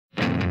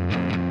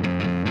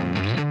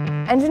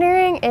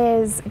Engineering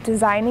is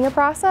designing a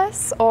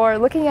process or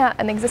looking at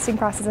an existing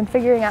process and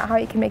figuring out how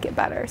you can make it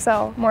better.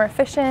 So more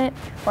efficient,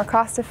 more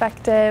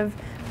cost-effective,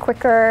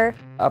 quicker.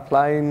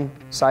 Applying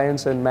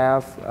science and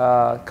math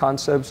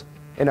concepts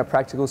in a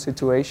practical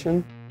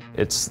situation.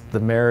 It's the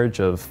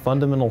marriage of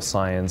fundamental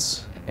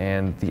science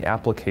and the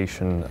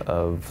application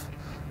of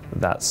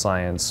that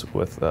science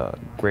with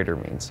greater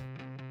means.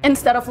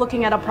 Instead of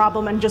looking at a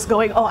problem and just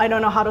going, oh, I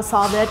don't know how to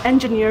solve it,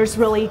 engineers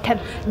really can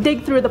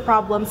dig through the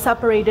problem,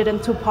 separate it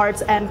into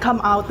parts, and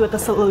come out with a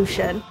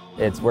solution.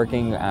 It's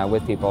working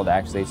with people to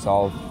actually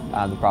solve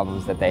the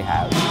problems that they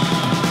have.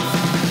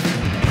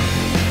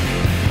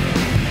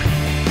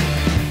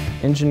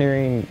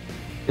 Engineering,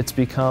 it's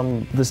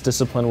become this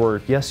discipline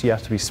where, yes, you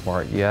have to be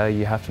smart, yeah,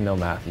 you have to know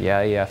math,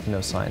 yeah, you have to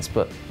know science,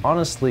 but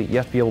honestly, you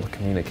have to be able to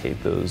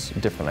communicate those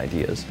different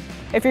ideas.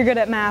 If you're good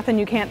at math and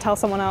you can't tell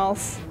someone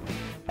else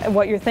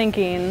what you're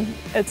thinking,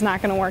 it's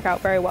not going to work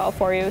out very well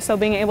for you. So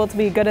being able to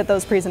be good at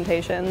those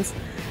presentations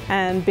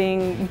and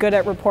being good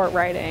at report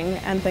writing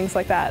and things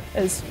like that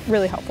is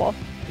really helpful.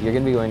 You're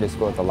going to be going to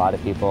school with a lot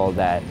of people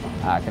that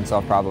can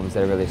solve problems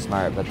that are really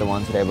smart, but the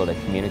ones that are able to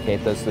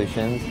communicate those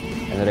solutions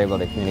and that are able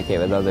to communicate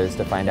with others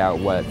to find out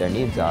what their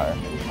needs are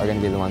going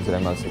to be the ones that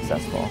are most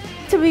successful.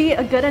 To be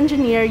a good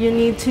engineer, you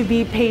need to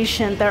be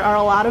patient. There are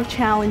a lot of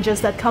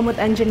challenges that come with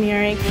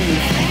engineering.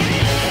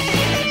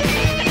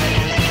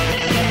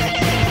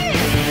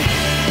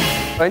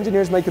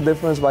 Engineers make a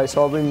difference by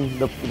solving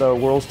the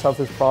world's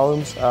toughest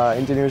problems.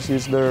 Engineers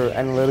use their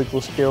analytical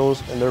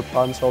skills and their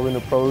problem-solving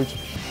approach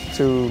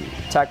to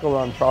tackle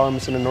on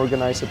problems in an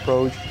organized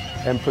approach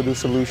and produce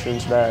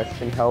solutions that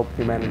can help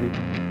humanity.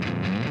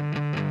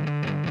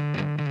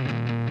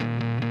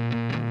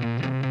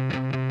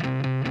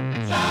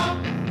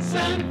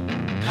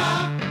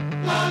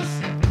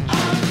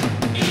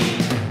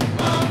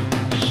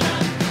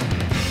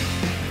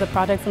 The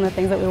projects and the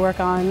things that we work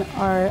on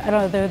are, I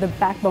don't know, they're the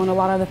backbone of a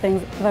lot of the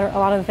things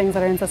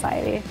that are in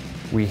society.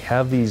 We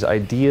have these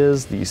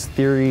ideas, these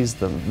theories,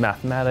 the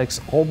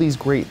mathematics, all these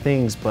great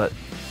things, but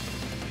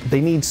they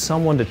need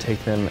someone to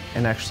take them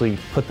and actually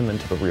put them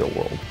into the real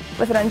world.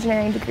 With an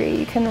engineering degree,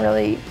 you can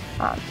really,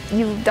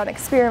 you've done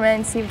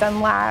experiments, you've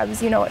done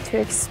labs, you know what to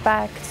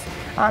expect,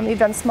 you've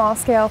done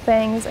small-scale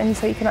things, and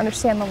so you can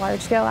understand the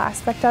large-scale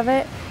aspect of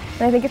it.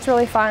 And I think it's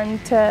really fun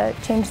to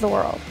change the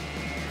world.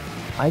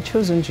 I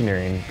chose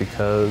engineering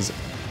because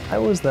I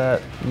was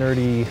that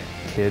nerdy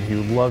kid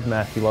who loved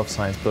math, he loved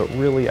science, but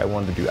really I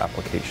wanted to do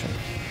application.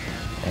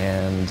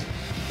 And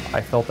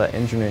I felt that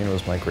engineering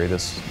was my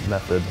greatest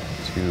method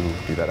to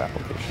do that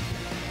application.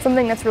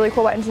 Something that's really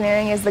cool about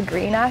engineering is the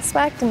green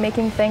aspect, and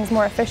making things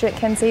more efficient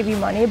can save you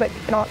money, but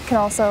can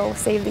also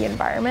save the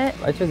environment.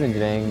 I chose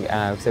engineering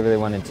because I really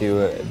wanted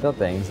to build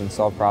things and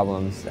solve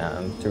problems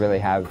to really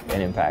have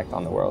an impact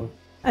on the world.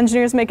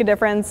 Engineers make a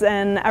difference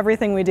in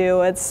everything we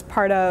do. It's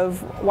part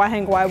of why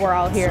we're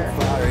all here.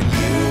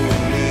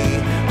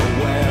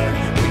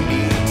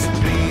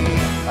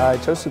 I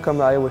chose to come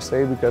to Iowa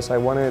State because I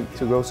wanted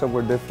to go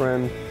somewhere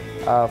different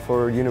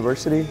for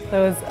university.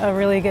 So it was a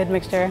really good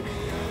mixture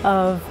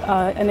of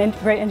a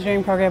great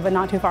engineering program, but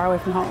not too far away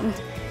from home.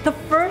 The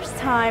first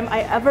time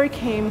I ever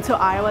came to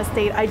Iowa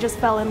State, I just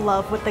fell in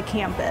love with the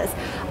campus.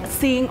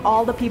 Seeing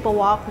all the people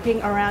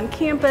walking around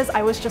campus,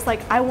 I was just like,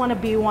 I want to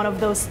be one of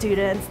those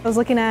students. I was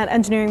looking at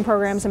engineering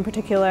programs in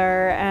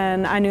particular,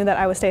 and I knew that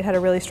Iowa State had a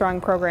really strong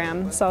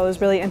program, so I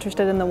was really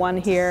interested in the one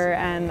here,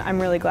 and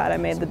I'm really glad I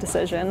made the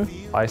decision.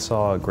 I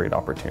saw great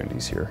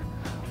opportunities here.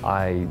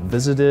 I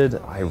visited,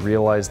 I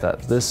realized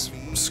that this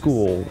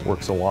school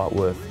works a lot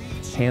with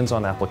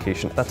hands-on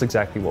application. That's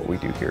exactly what we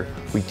do here.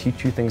 We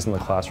teach you things in the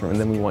classroom, and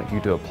then we want you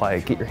to apply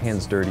it, get your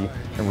hands dirty,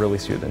 and really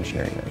see what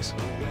engineering is.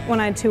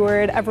 When I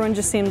toured, everyone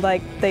just seemed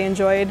like they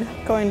enjoyed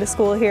going to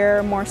school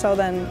here more so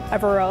than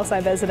everywhere else I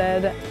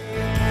visited.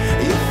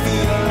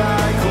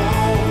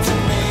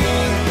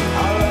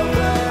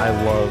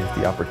 I love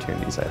the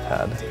opportunities I've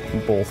had,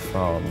 both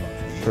from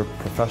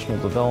professional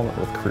development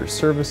with career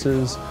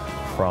services,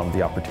 from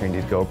the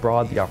opportunity to go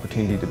abroad, the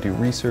opportunity to do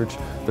research.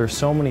 There's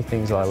so many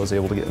things that I was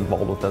able to get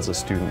involved with as a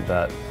student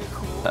that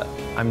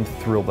I'm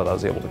thrilled that I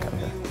was able to come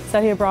here.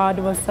 Study abroad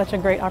was such a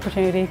great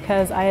opportunity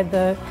because I had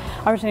the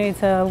opportunity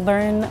to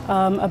learn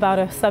about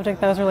a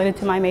subject that was related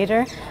to my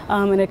major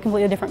in a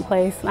completely different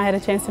place. And I had a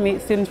chance to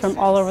meet students from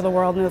all over the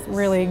world, and it was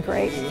really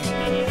great.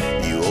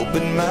 You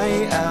opened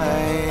my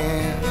eyes.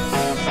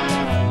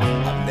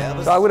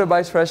 So I would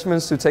advise freshmen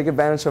to take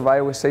advantage of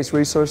Iowa State's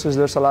resources.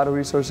 There's a lot of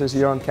resources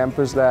here on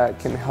campus that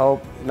can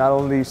help not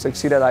only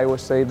succeed at Iowa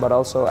State, but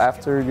also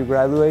after you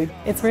graduate.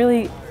 It's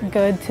really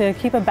good to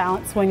keep a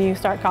balance when you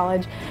start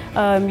college.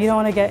 You don't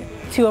want to get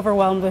too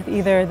overwhelmed with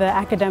either the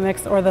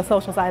academics or the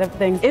social side of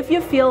things. If you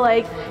feel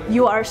like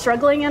you are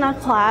struggling in a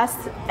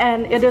class,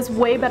 and it is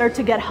way better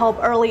to get help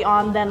early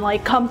on than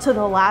like come to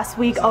the last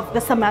week of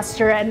the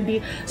semester and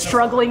be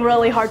struggling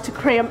really hard to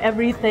cram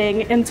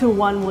everything into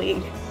 1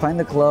 week. Find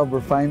a club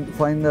or find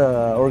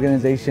the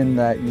organization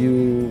that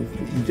you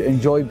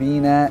enjoy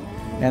being at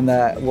and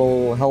that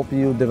will help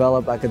you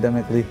develop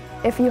academically.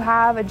 if you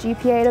have a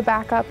GPA to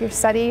back up your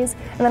studies,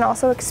 and then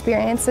also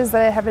experiences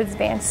that have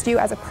advanced you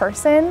as a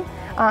person,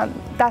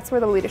 that's where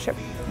the leadership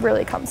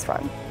really comes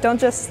from. Don't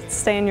just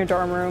stay in your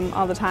dorm room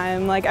all the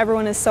time. Like,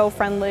 everyone is so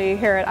friendly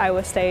here at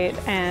Iowa State,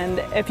 and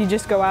if you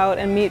just go out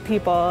and meet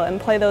people and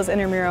play those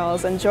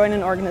intramurals and join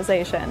an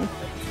organization,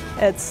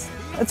 it's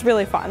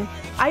really fun.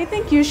 I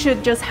think you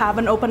should just have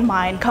an open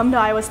mind. Come to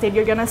Iowa State.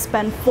 You're going to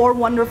spend 4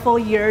 wonderful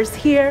years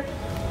here,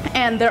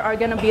 and there are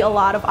going to be a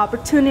lot of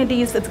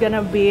opportunities. It's going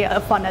to be a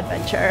fun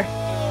adventure.